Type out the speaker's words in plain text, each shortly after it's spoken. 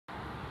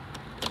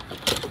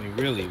I mean,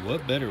 really,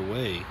 what better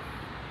way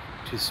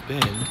to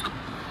spend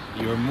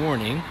your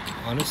morning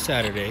on a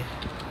Saturday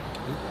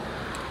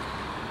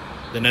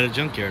than at a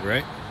junkyard,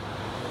 right?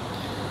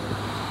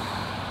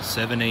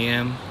 7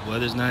 a.m.,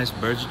 weather's nice,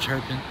 birds are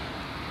chirping.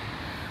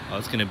 Oh,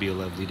 it's gonna be a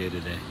lovely day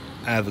today.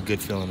 I have a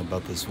good feeling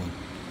about this one.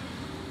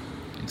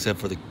 Except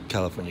for the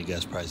California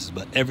gas prices,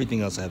 but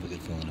everything else I have a good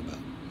feeling about.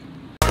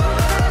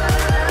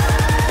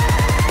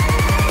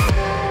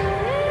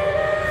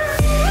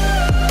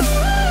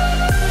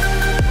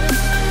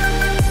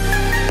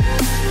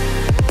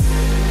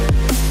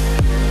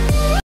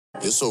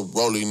 It's a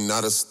rolling,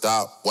 not a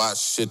stop. Watch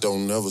shit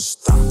don't never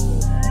stop.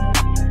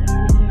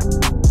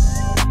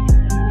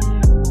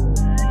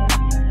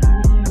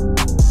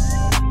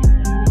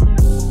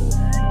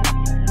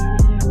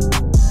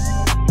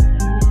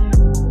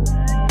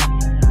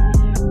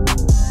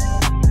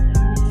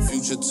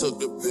 Future took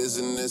the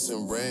business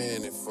and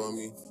ran it for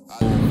me.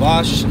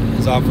 V.A.G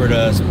has offered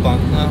us,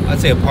 I'd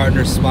say a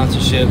partner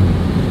sponsorship,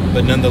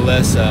 but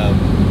nonetheless a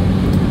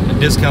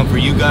discount for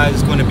you guys.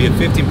 It's going to be a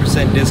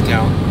 15%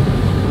 discount.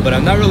 But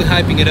I'm not really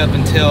hyping it up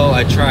until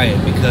I try it,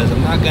 because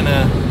I'm not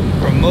gonna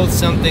promote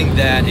something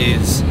that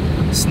is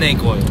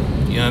snake oil.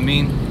 You know what I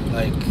mean?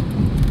 Like,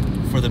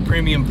 for the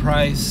premium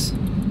price,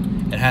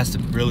 it has to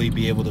really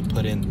be able to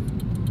put in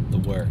the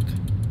work.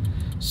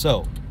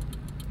 So,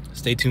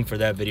 stay tuned for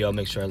that video. I'll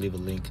make sure I leave a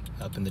link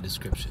up in the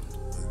description.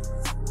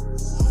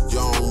 You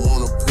don't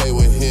wanna play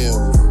with him.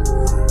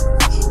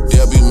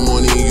 There'll be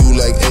morning you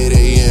like 8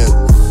 a.m.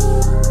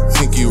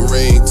 Pinky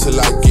ring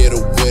till I get a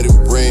wedding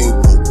ring.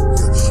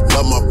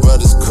 Love my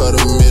brothers, cut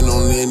them in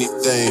on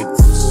anything.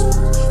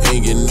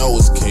 And you know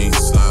it's King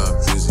Slime,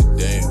 busy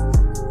damn.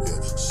 Yeah,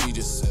 she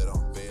just said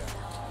I'm bad.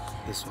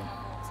 This one.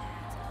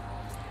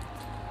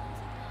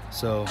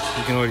 So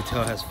you can already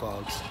tell it has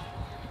fogs.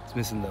 It's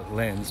missing the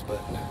lens,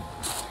 but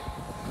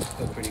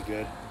that's pretty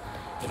good.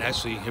 And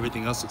actually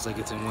everything else looks like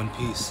it's in one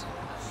piece.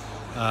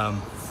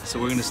 So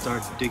we're gonna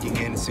start digging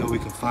in and see what we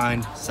can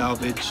find,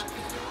 salvage,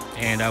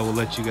 and I will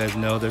let you guys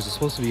know. There's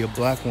supposed to be a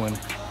black one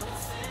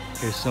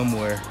here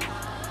somewhere.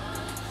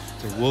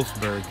 It's a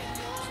Wolfsburg,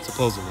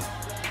 supposedly.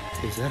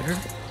 Is that her?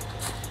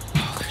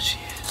 Oh, there she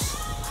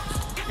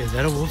is. Is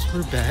that a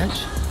Wolfsburg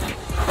badge?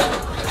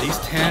 Are these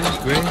tan,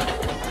 gray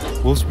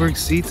Wolfsburg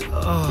seats?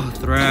 Oh,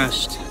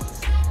 thrashed.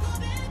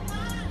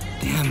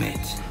 Damn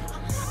it.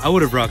 I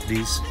would have rocked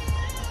these.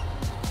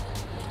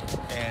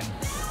 And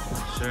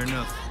sure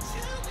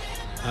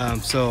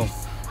enough. So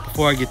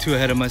before I get too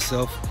ahead of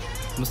myself,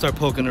 I'm gonna start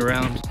poking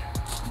around.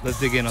 Let's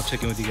dig in. I'll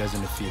check in with you guys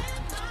in a few.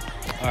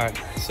 Alright,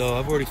 so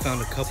I've already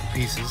found a couple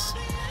pieces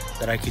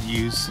that I could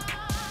use.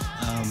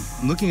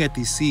 I'm looking at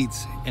these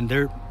seats and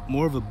they're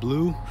more of a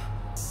blue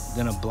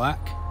than a black.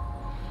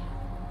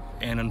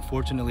 And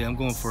unfortunately, I'm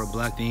going for a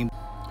black theme.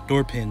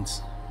 Door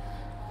pins,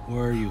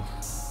 where are you?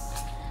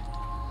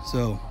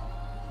 So,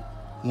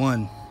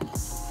 one.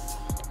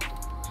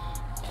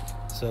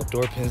 So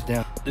door pins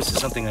down. This is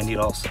something I need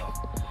also.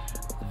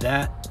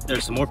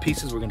 There's some more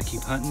pieces we're gonna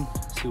keep hunting,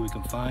 see what we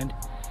can find.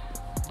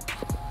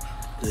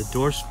 The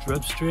door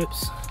rub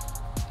strips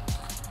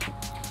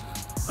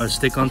are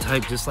stick-on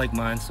type, just like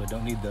mine, so I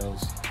don't need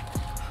those.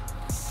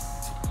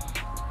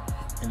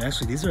 And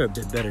actually, these are a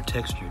bit better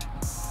textured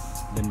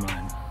than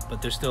mine,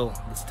 but they're still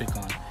the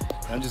stick-on.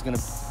 I'm just gonna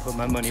put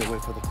my money away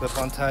for the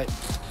clip-on type.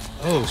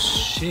 Oh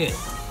shit,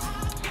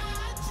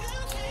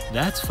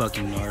 that's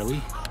fucking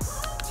gnarly.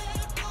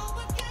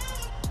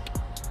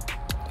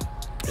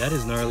 That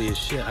is gnarly as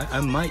shit. I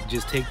might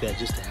just take that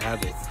just to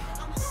have it.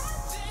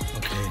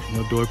 Okay,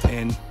 no door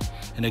pin.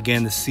 And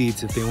again, the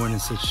seats, if they weren't in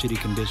such shitty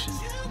condition.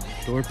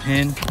 Door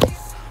pin.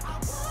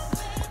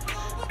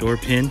 Door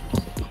pin.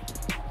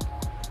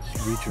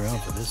 Reach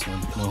around for this one,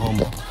 no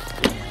homo.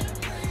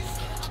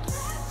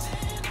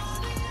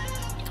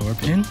 Door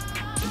pin.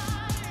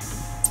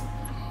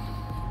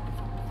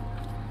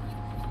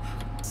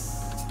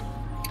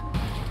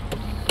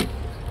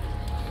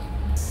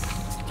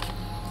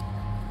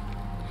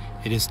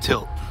 It is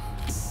tilt.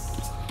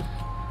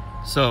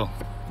 So,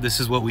 this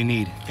is what we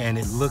need, and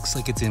it looks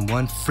like it's in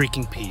one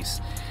freaking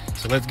piece.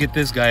 So let's get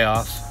this guy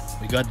off.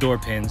 We got door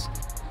pins,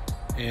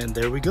 and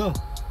there we go.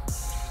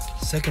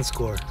 Second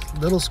score.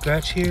 Little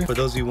scratch here. For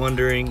those of you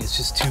wondering, it's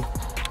just 2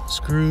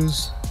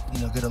 screws. You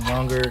know, get a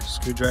longer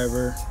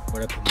screwdriver.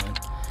 Where'd I put mine?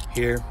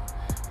 Here,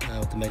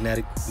 with the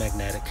magnetic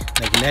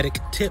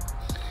tip.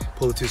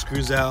 Pull the 2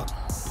 screws out.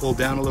 Pull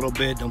down a little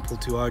bit. Don't pull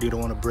too hard. You don't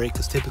want to break,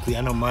 because typically,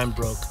 I know mine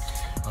broke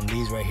on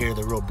these right here.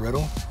 They're real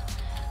brittle.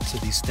 So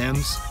these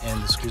stems,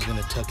 and the screw's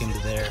gonna tuck into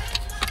there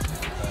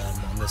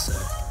on this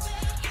side.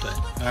 But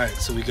all right,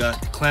 so we got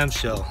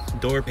clamshell,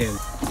 door pin.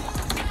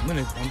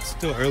 I'm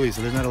still early,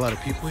 so there's not a lot of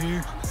people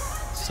here.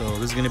 So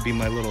this is gonna be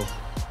my little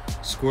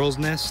squirrel's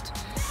nest.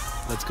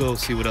 Let's go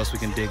see what else we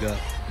can dig up.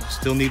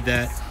 Still need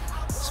that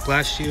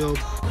splash shield.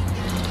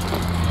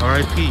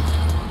 R.I.P.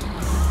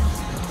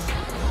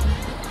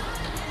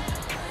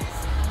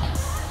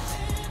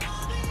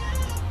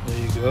 There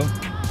you go.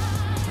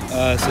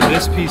 So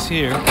this piece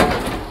here,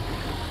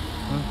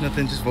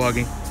 nothing, just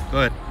vlogging. Go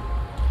ahead.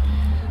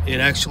 it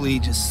actually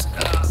just,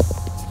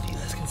 if you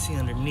guys can see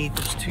underneath,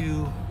 there's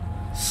two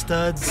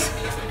studs.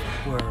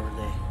 Where are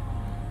they?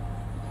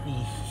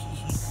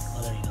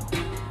 Oh, there you go.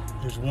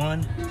 There's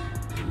one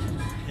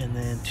and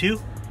then two.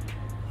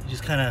 You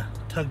just kind of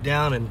tugged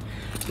down and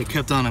they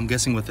kept on, I'm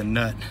guessing, with a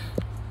nut.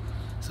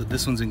 So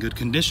this one's in good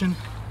condition.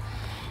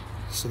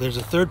 So there's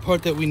a third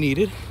part that we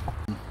needed.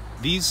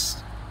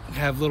 These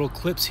have little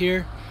clips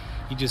here.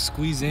 You just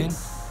squeeze in,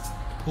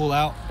 pull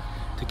out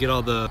to get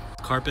all the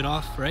carpet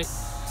off, right?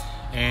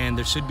 And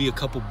there should be a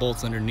couple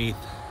bolts underneath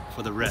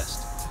for the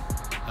rest.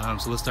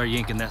 So let's start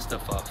yanking that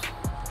stuff off.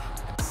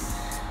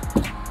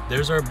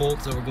 There's our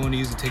bolts that we're going to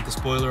use to take the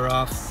spoiler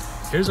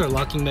off. Here's our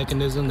locking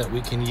mechanism that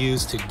we can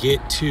use to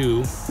get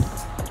to,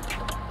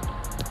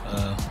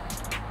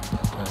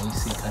 you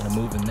see kind of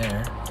moving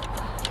there,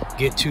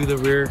 get to the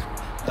rear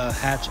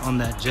hatch on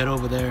that jet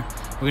over there.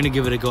 We're gonna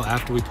give it a go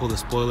after we pull the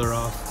spoiler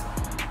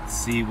off,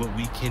 see what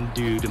we can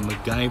do to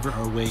MacGyver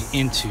our way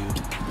into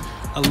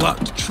a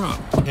locked trunk.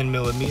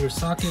 10mm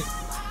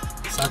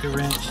socket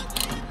wrench,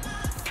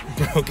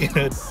 broken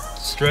a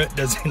strut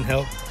doesn't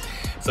help.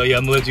 So yeah,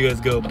 I'm gonna let you guys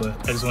go, but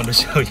I just wanted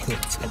to show you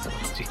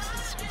what's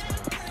Jesus.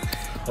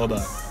 Hold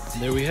on.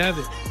 There we have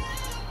it.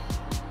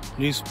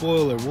 New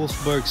spoiler,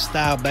 Wolfsburg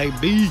style,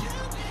 baby.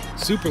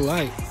 Super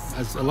light.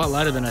 It's a lot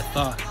lighter than I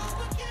thought.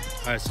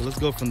 All right, so let's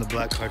go from the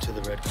black car to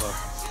the red car.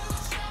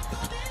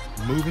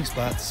 Moving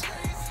spots.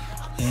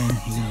 And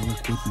you're gonna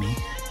look with me.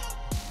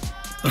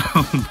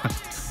 Oh my,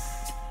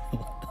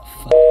 what the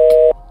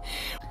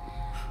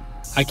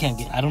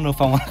fuck? I don't know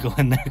if I wanna go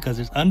in there because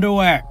there's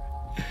underwear.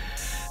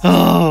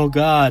 Oh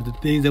God, the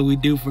things that we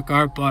do for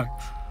car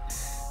parks.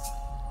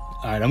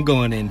 All right, I'm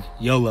going in.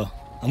 YOLO,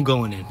 I'm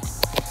going in.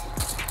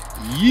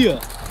 Yeah.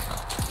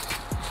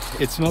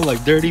 It smelled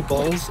like dirty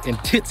balls and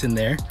tits in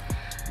there,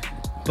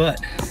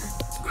 but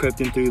crept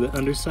in through the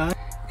underside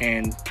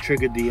and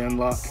triggered the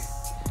unlock.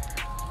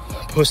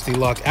 Pushed the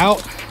lock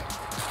out,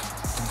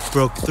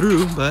 broke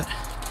through, but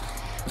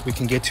we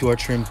can get to our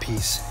trim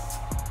piece.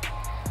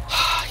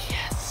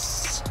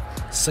 Yes,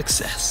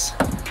 success.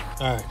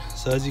 All right,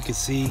 so as you can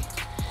see,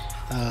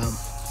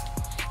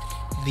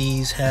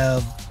 these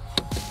have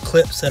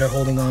clips that are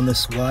holding on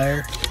this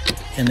wire,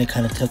 and they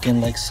kind of tuck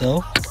in like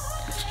so.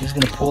 I'm just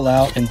gonna pull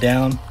out and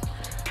down,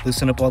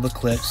 loosen up all the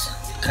clips,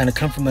 kind of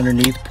come from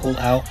underneath, pull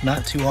out,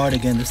 not too hard.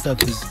 Again, this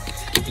stuff is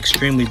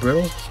extremely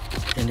brittle,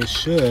 and it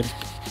should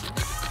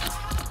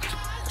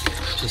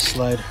just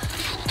slide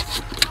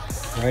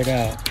right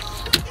out.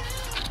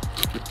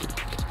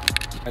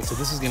 All right, so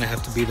this is gonna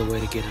have to be the way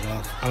to get it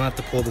off. I'm gonna have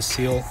to pull the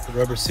seal, the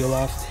rubber seal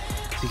off.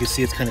 So you can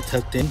see it's kind of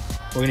tucked in.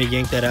 We're gonna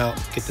yank that out,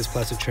 get this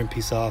plastic trim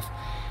piece off,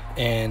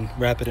 and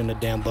wrap it in a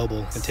damn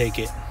bubble and take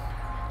it.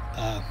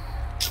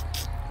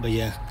 But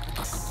yeah,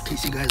 in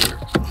case you guys are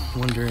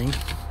wondering,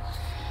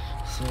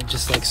 so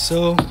just like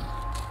so,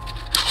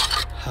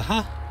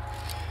 haha.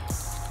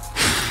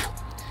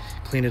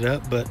 Clean it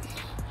up, but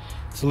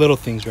it's the little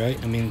things,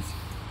 right? I mean,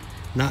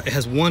 it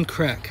has one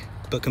crack,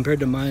 but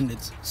compared to mine,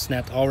 it's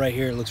snapped all right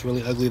here. It looks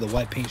really ugly. The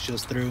white paint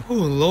shows through. Oh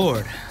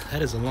Lord,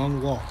 that is a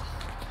long walk.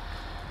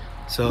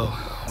 So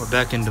we're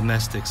back in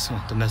domestics,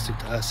 well, domestic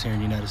to us here in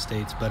the United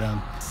States, but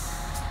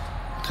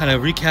kind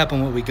of recap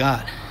on what we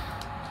got.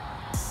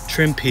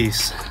 Trim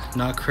piece,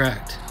 not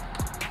cracked.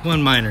 One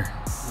minor,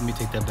 let me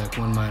take that back,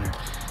 one minor.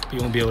 But you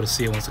won't be able to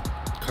see it once the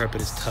carpet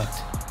is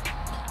tucked.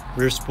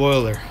 Rear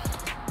spoiler,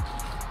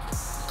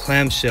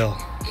 clamshell,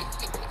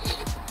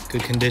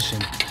 good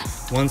condition.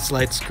 One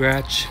slight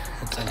scratch,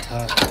 that's on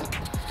top.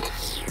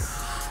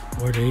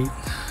 Word 8,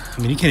 I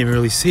mean, you can't even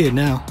really see it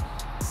now.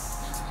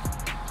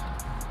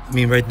 I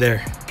mean, right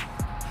there,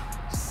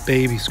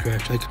 baby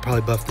scratch. I could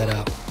probably buff that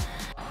out.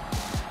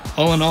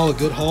 All in all, a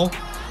good haul.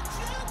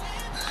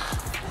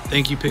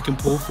 Thank you, Pick and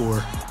Pull,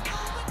 for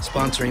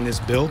sponsoring this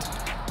build.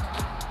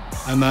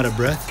 I'm out of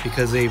breath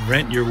because they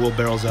rent your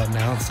wheelbarrows out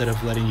now instead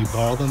of letting you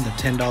borrow them. They're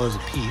 $10 a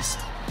piece.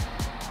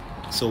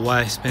 So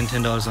why spend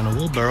 $10 on a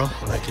wheelbarrow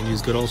when I can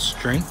use good old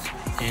strength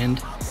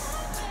and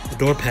the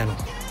door panel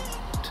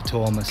to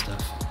tow all my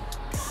stuff?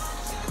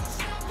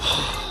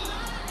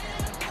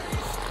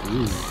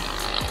 Ooh.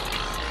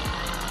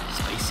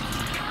 Spicy.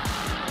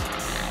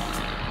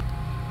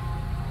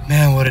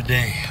 Man, what a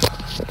day.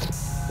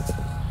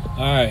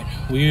 All right,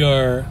 we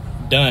are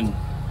done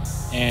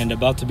and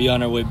about to be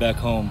on our way back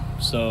home.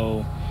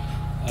 So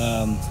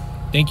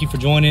thank you for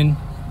joining.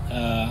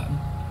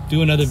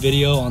 Do another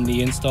video on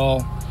the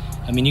install.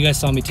 I mean, you guys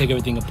saw me take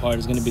everything apart.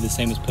 It's gonna be the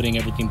same as putting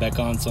everything back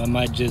on, so I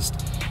might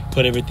just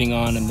put everything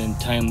on and then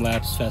time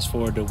lapse, fast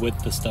forward to with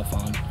the stuff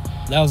on.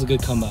 That was a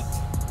good come up.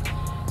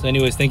 So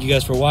anyways, thank you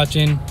guys for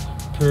watching.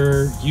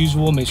 Per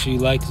usual, make sure you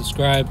like,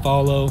 subscribe,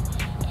 follow.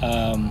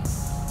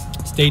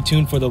 Stay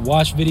tuned for the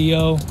wash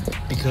video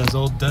because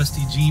old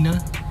Dusty Gina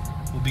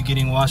will be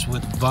getting washed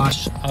with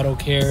V.A.G Auto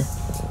Care.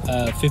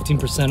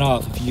 15%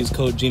 off if you use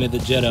code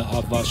ginathejetta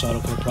off V.A.G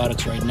Auto Care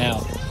products right now.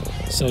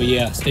 So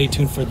yeah, stay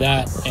tuned for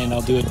that, and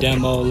I'll do a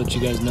demo, let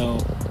you guys know.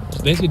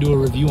 Just basically do a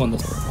review on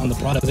the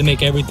product. They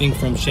make everything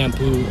from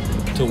shampoo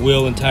to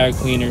wheel and tire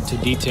cleaner to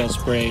detail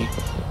spray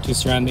to the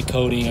ceramic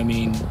coating, I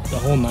mean, the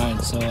whole nine.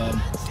 So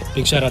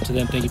big shout out to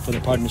them. Thank you for the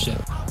partnership.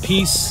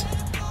 Peace,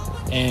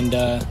 and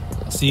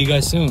I'll see you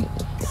guys soon.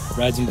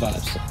 Rides and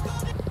vibes.